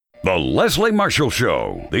The Leslie Marshall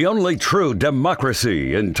Show, the only true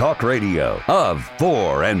democracy in talk radio, of,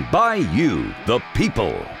 for, and by you, the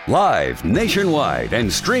people. Live nationwide and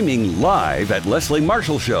streaming live at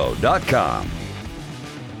lesliemarshallshow.com.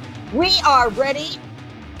 We are ready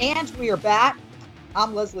and we are back.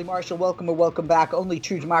 I'm Leslie Marshall. Welcome or welcome back. Only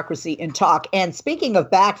true democracy in talk. And speaking of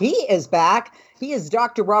back, he is back. He is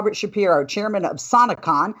Dr. Robert Shapiro, chairman of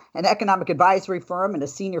Sonicon, an economic advisory firm and a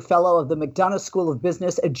senior fellow of the McDonough School of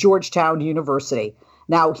Business at Georgetown University.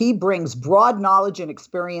 Now, he brings broad knowledge and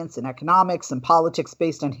experience in economics and politics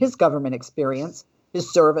based on his government experience,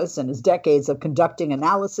 his service, and his decades of conducting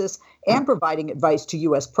analysis and providing advice to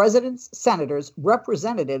U.S. presidents, senators,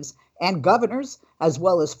 representatives, and governors, as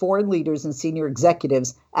well as foreign leaders and senior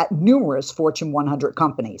executives at numerous Fortune 100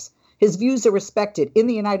 companies. His views are respected in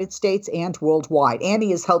the United States and worldwide, and he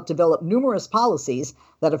has helped develop numerous policies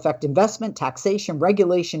that affect investment, taxation,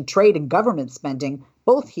 regulation, trade, and government spending,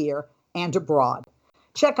 both here and abroad.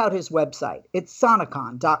 Check out his website. It's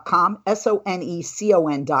sonicon.com,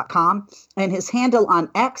 SONECON.com, and his handle on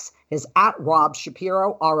X is at Rob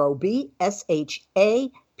Shapiro,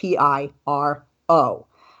 ROBSHAPIRO.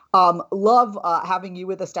 Love having you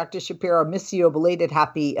with us, Dr. Shapiro. Miss you. A belated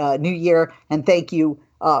Happy New Year, and thank you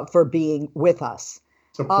for being with us.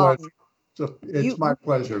 It's a pleasure. It's my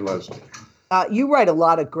pleasure, Leslie. You write a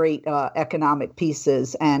lot of great economic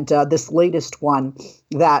pieces, and this latest one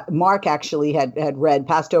that Mark actually had read,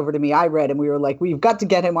 passed over to me, I read, and we were like, we've got to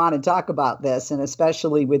get him on and talk about this, and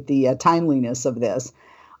especially with the timeliness of this.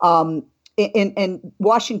 In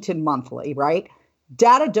Washington Monthly, right?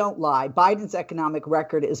 Data don't lie. Biden's economic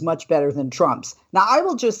record is much better than Trump's. Now, I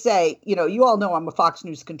will just say, you all know I'm a Fox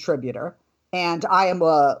News contributor, and I am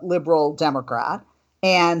a liberal Democrat.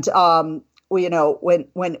 And,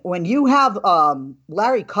 when you have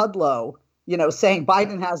Larry Kudlow, saying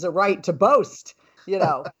Biden has a right to boast,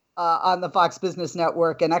 on the Fox Business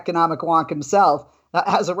Network, and economic wonk himself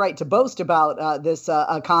has a right to boast about this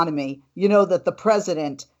economy, that the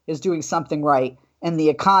president is doing something right and the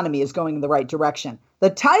economy is going in the right direction.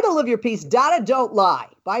 The title of your piece, Data Don't Lie.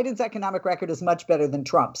 Biden's economic record is much better than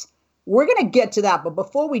Trump's. We're going to get to that. But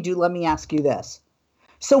before we do, let me ask you this.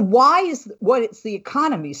 So why is the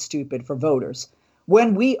economy stupid for voters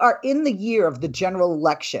when we are in the year of the general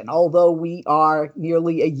election, although we are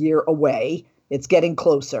nearly a year away, it's getting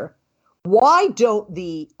closer. Why don't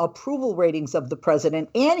the approval ratings of the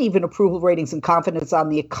president and even approval ratings and confidence on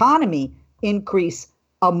the economy increase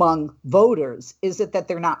among voters? Is it that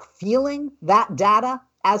they're not feeling that data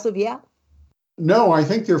as of yet? No, I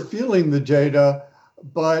think they're feeling the data,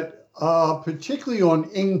 but particularly on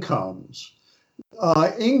incomes.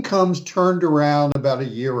 Incomes turned around about a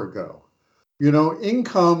year ago.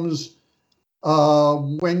 Incomes,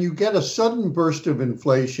 when you get a sudden burst of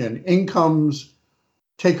inflation, incomes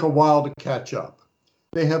take a while to catch up.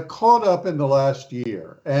 They have caught up in the last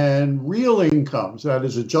year, and real incomes, that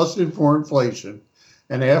is adjusted for inflation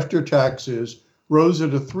and after taxes, rose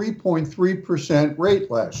at a 3.3%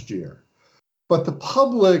 rate last year. But the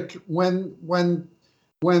public, when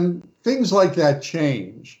things like that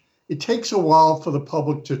change, it takes a while for the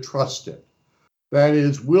public to trust it. That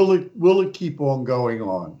is, will it keep on going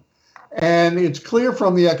on? And it's clear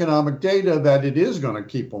from the economic data that it is going to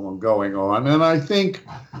keep on going on. And I think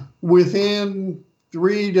within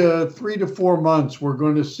 3 to 4 months, we're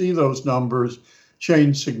going to see those numbers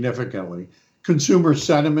change significantly. Consumer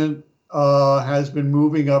sentiment has been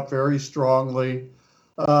moving up very strongly.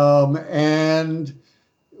 And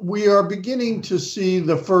we are beginning to see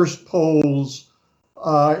the first polls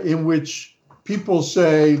in which people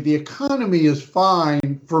say the economy is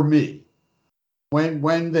fine for me.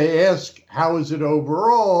 When they ask how is it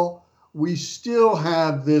overall, we still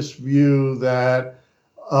have this view that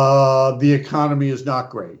the economy is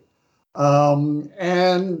not great.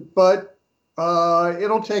 But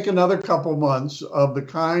it'll take another couple months of the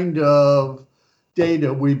kind of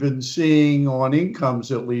data we've been seeing on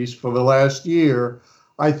incomes, at least for the last year,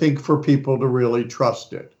 I think, for people to really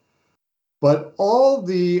trust it. But all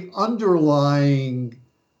the underlying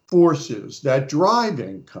forces that drive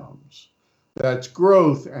incomes, that's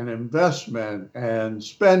growth and investment and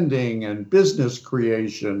spending and business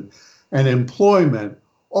creation and employment,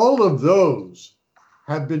 all of those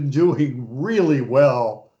have been doing really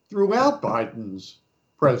well throughout Biden's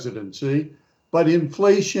presidency, but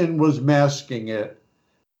inflation was masking it.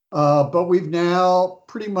 But we've now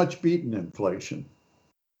pretty much beaten inflation.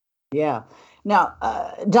 Yeah. Now,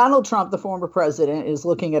 Donald Trump, the former president, is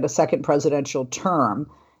looking at a second presidential term.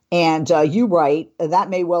 And you write,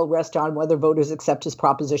 that may well rest on whether voters accept his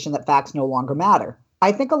proposition that facts no longer matter.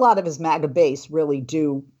 I think a lot of his MAGA base really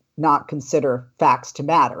do not consider facts to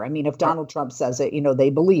matter. I mean, if Donald Trump says it, they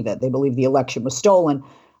believe it. They believe the election was stolen.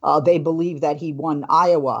 They believe that he won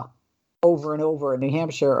Iowa over and over, and New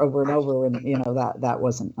Hampshire over and over, and that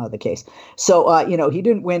wasn't the case. So he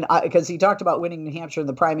didn't win because he talked about winning New Hampshire in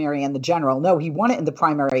the primary and the general. No, he won it in the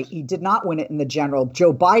primary. He did not win it in the general.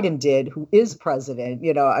 Joe Biden did, who is president.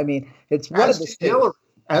 It's one of the states.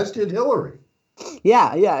 As did Hillary.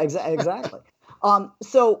 Yeah, exactly.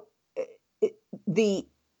 So the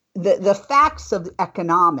facts of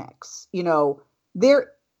economics,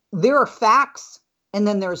 there are facts, and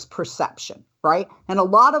then there's perception, right? And a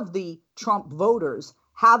lot of the Trump voters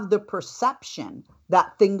have the perception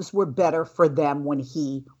that things were better for them when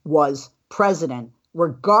he was president,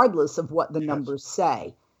 regardless of what the numbers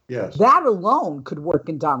say. Yes. That alone could work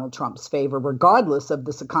in Donald Trump's favor, regardless of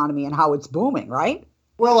this economy and how it's booming, right?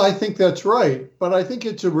 Well, I think that's right. But I think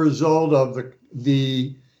it's a result of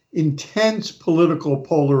the intense political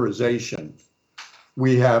polarization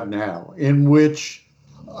we have now, in which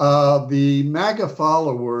the MAGA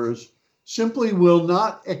followers simply will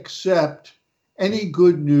not accept any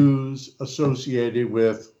good news associated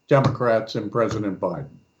with Democrats and President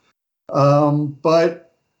Biden.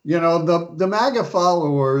 But the MAGA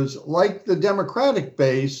followers, like the Democratic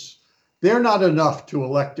base, they're not enough to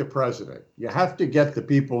elect a president. You have to get the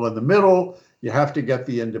people in the middle. You have to get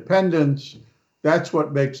the independents. That's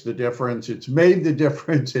what makes the difference. It's made the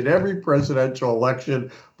difference in every presidential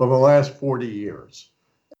election for the last 40 years.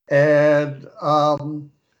 And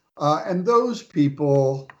those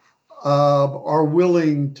people are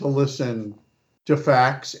willing to listen to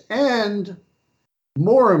facts and,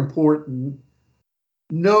 more important,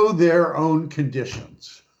 know their own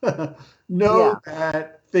conditions.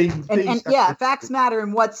 That things facts matter,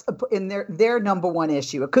 and what's in their number one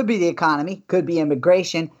issue. It could be the economy, could be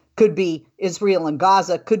immigration, could be Israel and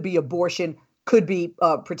Gaza, could be abortion, could be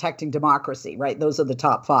protecting democracy, right? Those are the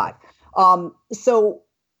top five. So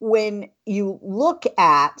when you look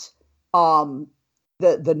at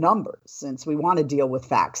the numbers, since we want to deal with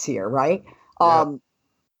facts here, right?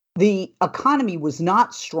 The economy was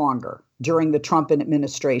not stronger during the Trump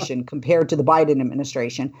administration compared to the Biden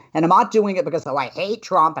administration. And I'm not doing it because I hate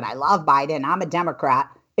Trump and I love Biden. I'm a Democrat.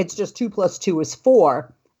 It's just 2 + 2 is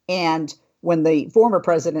 4. And when the former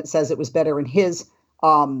president says it was better in his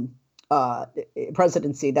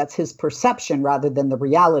presidency, that's his perception rather than the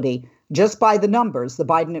reality. Just by the numbers, the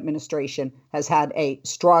Biden administration has had a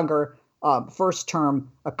stronger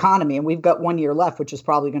first-term economy. And we've got 1 year left, which is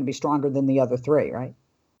probably going to be stronger than the other three, right?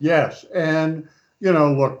 Yes. And,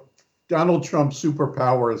 look, Donald Trump's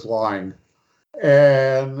superpower is lying.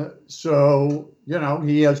 And so,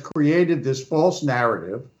 he has created this false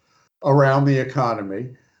narrative around the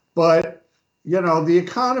economy. But, the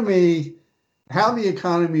economy, how the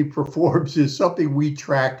economy performs is something we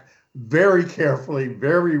track very carefully,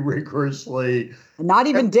 very rigorously. Not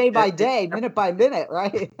even day by day, minute by minute,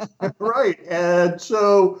 right? Right. And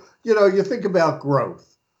so, you think about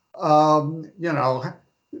growth.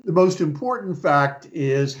 The most important fact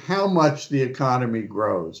is how much the economy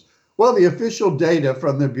grows. Well, the official data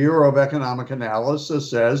from the Bureau of Economic Analysis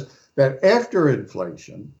says that after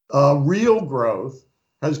inflation, real growth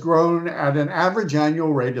has grown at an average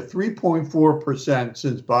annual rate of 3.4%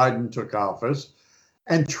 since Biden took office.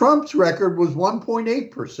 And Trump's record was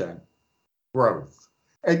 1.8% growth.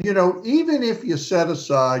 And, even if you set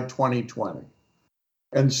aside 2020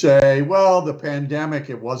 and say, well, the pandemic,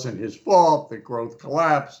 it wasn't his fault, the growth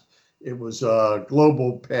collapsed, it was a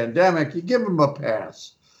global pandemic, you give him a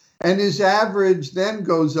pass. And his average then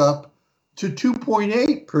goes up to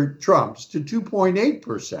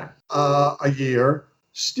 2.8% a year,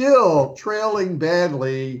 still trailing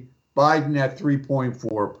badly Biden at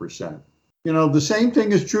 3.4%. The same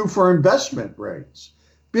thing is true for investment rates.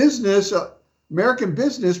 American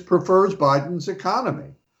business prefers Biden's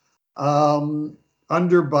economy.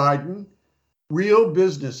 Under Biden, real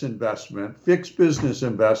business investment, fixed business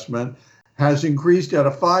investment, has increased at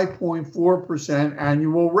a 5.4%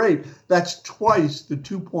 annual rate. That's twice the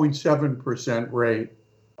 2.7% rate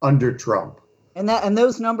under Trump. And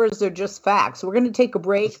those numbers are just facts. We're going to take a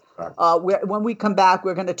break. When we come back,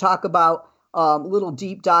 we're going to talk about a little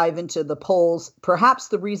deep dive into the polls. Perhaps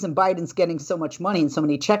the reason Biden's getting so much money and so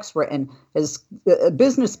many checks written is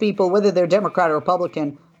business people, whether they're Democrat or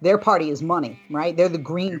Republican, their party is money, right? They're the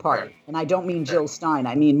Green Party. And I don't mean Jill Stein.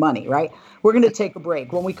 I mean money, right? We're going to take a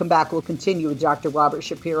break. When we come back, we'll continue with Dr. Robert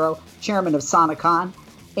Shapiro, chairman of Sonecon.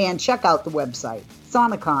 And check out the website,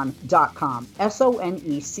 sonecon.com,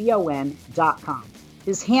 sonecon.com.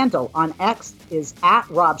 His handle on X is at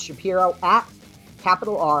Rob Shapiro, at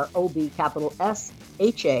capital R-O-B, capital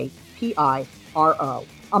S-H-A-P-I-R-O.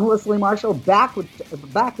 I'm Leslie Marshall, back with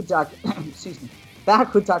Dr.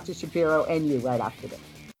 back with Dr. Shapiro and you right after this.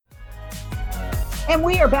 And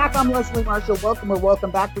we are back. I'm Leslie Marshall.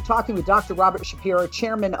 Welcome back. We're talking with Dr. Robert Shapiro,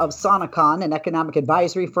 chairman of Sonecon, an economic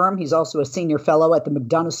advisory firm. He's also a senior fellow at the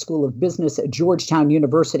McDonough School of Business at Georgetown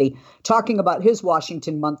University, talking about his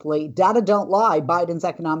Washington Monthly. Data don't lie. Biden's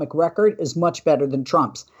economic record is much better than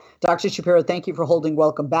Trump's. Dr. Shapiro, thank you for holding.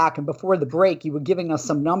 Welcome back. And before the break, you were giving us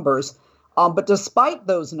some numbers. But despite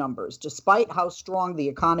those numbers, despite how strong the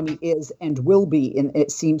economy is and will be, and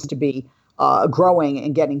it seems to be, growing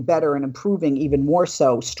and getting better and improving even more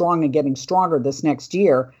so, strong and getting stronger this next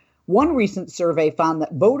year. One recent survey found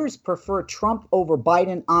that voters prefer Trump over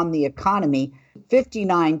Biden on the economy,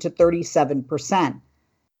 59 to 37%.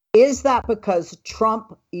 Is that because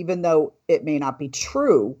Trump, even though it may not be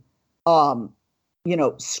true,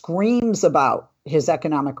 screams about his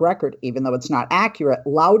economic record, even though it's not accurate,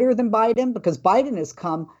 louder than Biden? Because Biden has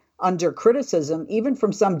come under criticism, even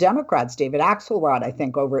from some Democrats, David Axelrod, I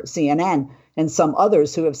think, over at CNN, and some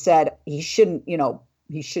others who have said he should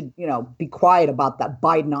be quiet about that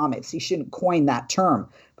Bidenomics. He shouldn't coin that term.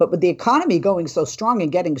 But with the economy going so strong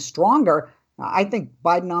and getting stronger, I think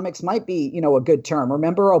Bidenomics might be, a good term.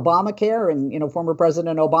 Remember Obamacare? And, former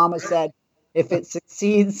President Obama said, if it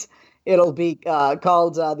succeeds, it'll be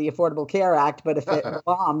called the Affordable Care Act, but if it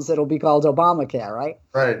bombs, it'll be called Obamacare, right?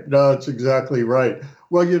 Right. No, that's exactly right.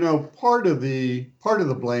 Well, part of the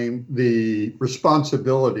blame, the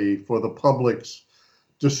responsibility for the public's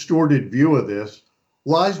distorted view of this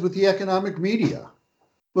lies with the economic media.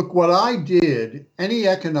 Look, what I did, any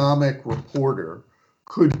economic reporter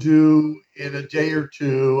could do in a day or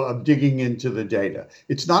two of digging into the data.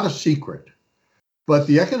 It's not a secret. But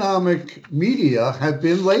the economic media have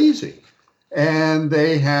been lazy, and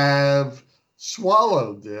they have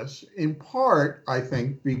swallowed this in part, I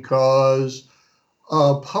think, because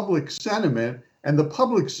of public sentiment, and the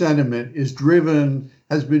public sentiment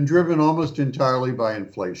has been driven almost entirely by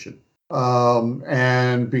inflation.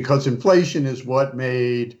 And because inflation is what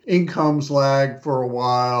made incomes lag for a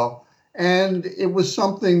while, and it was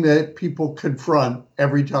something that people confront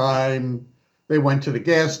every time they went to the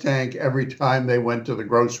gas tank, every time they went to the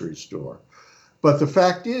grocery store. But the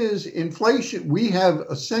fact is, inflation, we have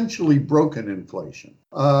essentially broken inflation.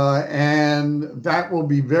 And that will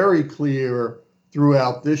be very clear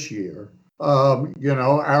throughout this year.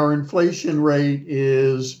 Our inflation rate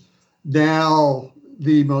is now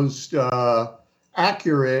the most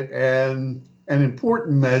accurate and an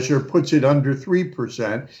important measure, puts it under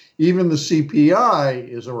 3%. Even the CPI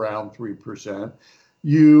is around 3%.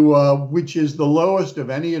 Which is the lowest of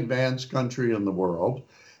any advanced country in the world.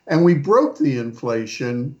 And we broke the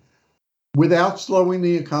inflation without slowing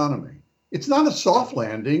the economy. It's not a soft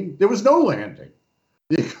landing. There was no landing.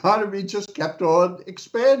 The economy just kept on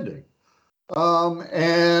expanding.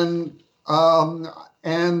 And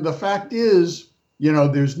the fact is,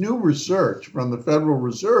 there's new research from the Federal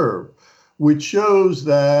Reserve, which shows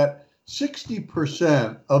that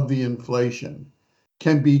 60% of the inflation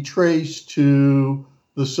can be traced to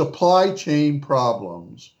the supply chain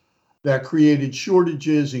problems that created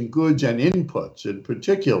shortages in goods and inputs in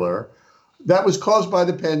particular, that was caused by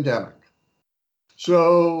the pandemic.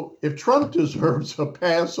 So if Trump deserves a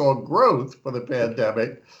pass on growth for the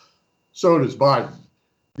pandemic, so does Biden.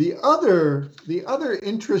 The other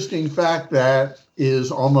interesting fact that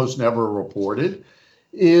is almost never reported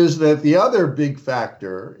is that the other big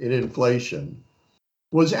factor in inflation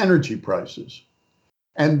was energy prices.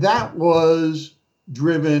 And that was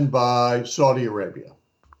driven by Saudi Arabia,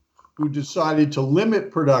 who decided to limit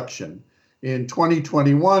production in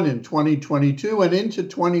 2021 and 2022 and into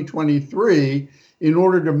 2023 in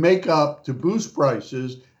order to boost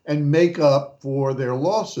prices and make up for their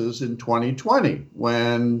losses in 2020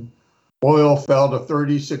 when oil fell to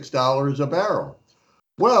 $36 a barrel.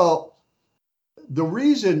 Well, the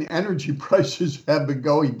reason energy prices have been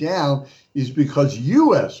going down is because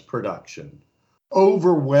U.S. production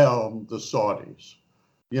overwhelmed the Saudis.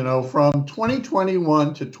 From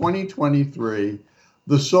 2021 to 2023,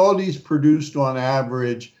 the Saudis produced on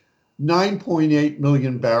average 9.8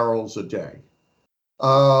 million barrels a day.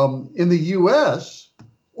 In the U.S.,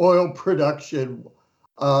 oil production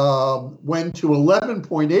went to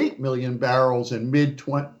 11.8 million barrels in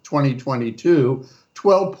mid-2022,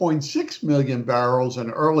 12.6 million barrels in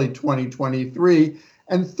early 2023,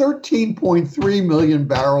 and 13.3 million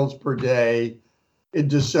barrels per day in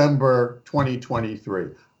December 2023.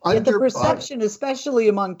 Yet the perception, especially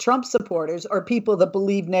among Trump supporters or people that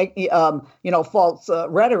believe, false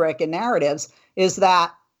rhetoric and narratives, is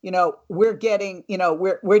that we're getting,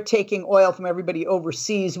 we're taking oil from everybody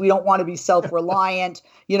overseas. We don't want to be self-reliant.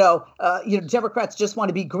 Democrats just want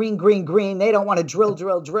to be green, green, green. They don't want to drill,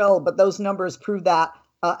 drill, drill. But those numbers prove that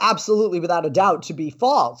absolutely without a doubt to be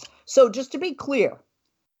false. So just to be clear,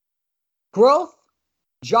 growth,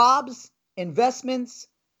 jobs, investments,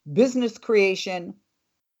 business creation,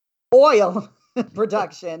 oil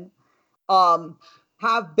production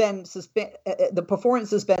have been the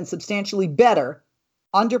performance has been substantially better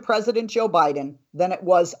under President Joe Biden than it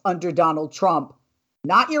was under Donald Trump.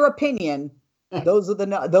 Not your opinion. Those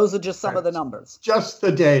are just some of the numbers. Just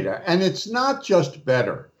the data. And it's not just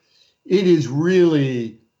better. It is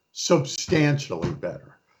really substantially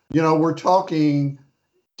better. We're talking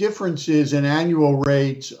differences in annual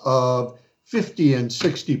rates of 50 and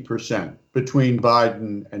 60% between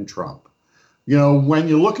Biden and Trump. When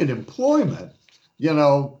you look at employment,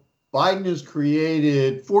 Biden has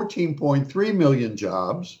created 14.3 million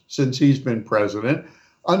jobs since he's been president.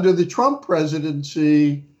 Under the Trump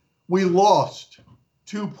presidency, we lost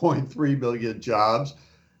 2.3 million jobs.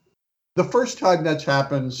 The first time that's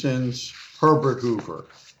happened since Herbert Hoover.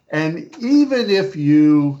 And even if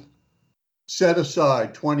you set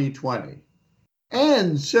aside 2020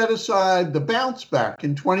 and set aside the bounce back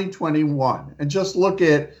in 2021 and just look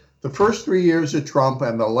at the first 3 years of Trump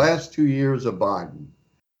and the last 2 years of Biden,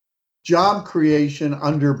 job creation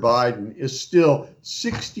under Biden is still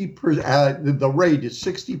 60%. The rate is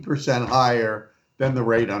 60% higher than the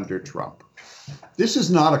rate under Trump. This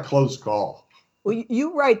is not a close call. Well,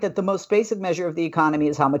 you write that the most basic measure of the economy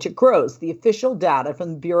is how much it grows. The official data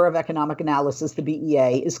from the Bureau of Economic Analysis, the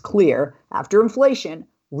BEA, is clear. After inflation,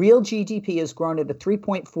 real GDP has grown at a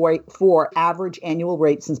 3.44 average annual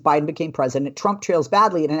rate since Biden became president. Trump trails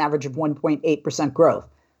badly at an average of 1.8% growth.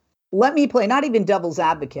 Let me play not even devil's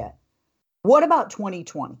advocate. What about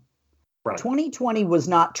 2020? Right. 2020 was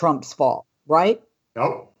not Trump's fault, right?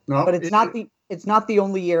 No. But it's not the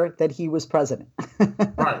only year that he was president.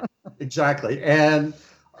 Right. Exactly. And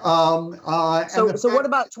so what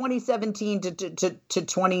about 2017 to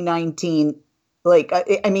 2019?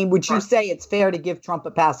 Would you say it's fair to give Trump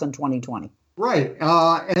a pass on 2020? Right.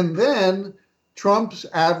 And then Trump's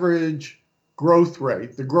average growth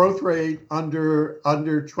rate, the growth rate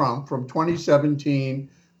under Trump from 2017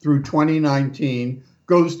 through 2019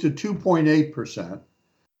 goes to 2.8%.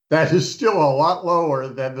 That is still a lot lower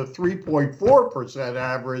than the 3.4%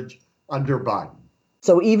 average under Biden.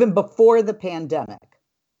 So even before the pandemic.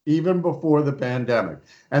 Even before the pandemic.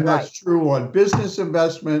 And that's true on business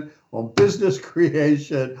investment, on business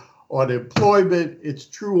creation, on employment. It's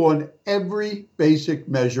true on every basic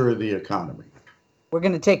measure of the economy. We're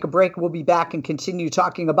going to take a break. We'll be back and continue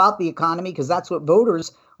talking about the economy because that's what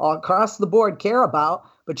voters all across the board care about.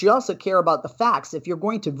 But you also care about the facts. If you're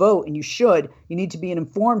going to vote, and you should, you need to be an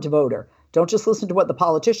informed voter. Don't just listen to what the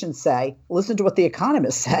politicians say. Listen to what the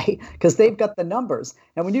economists say, because they've got the numbers.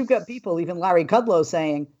 And when you've got people, even Larry Kudlow,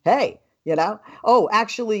 saying, hey, Robert,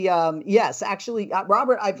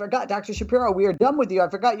 I forgot, Dr. Shapiro, we are done with you. I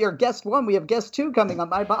forgot you're guest one. We have guest two coming up.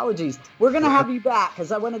 My apologies. We're going to have you back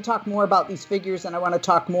because I want to talk more about these figures and I want to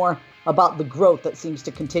talk more about the growth that seems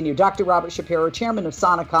to continue. Dr. Robert Shapiro, chairman of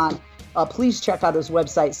Sonecon. Please check out his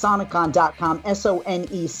website, sonecon.com,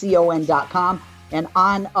 sonecon.com. And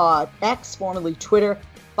on X, formerly Twitter,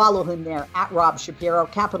 follow him there at Rob Shapiro,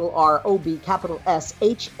 capital R-O-B, capital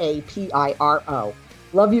S-H-A-P-I-R-O.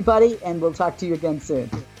 Love you, buddy, and we'll talk to you again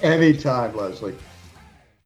soon. Anytime, Leslie.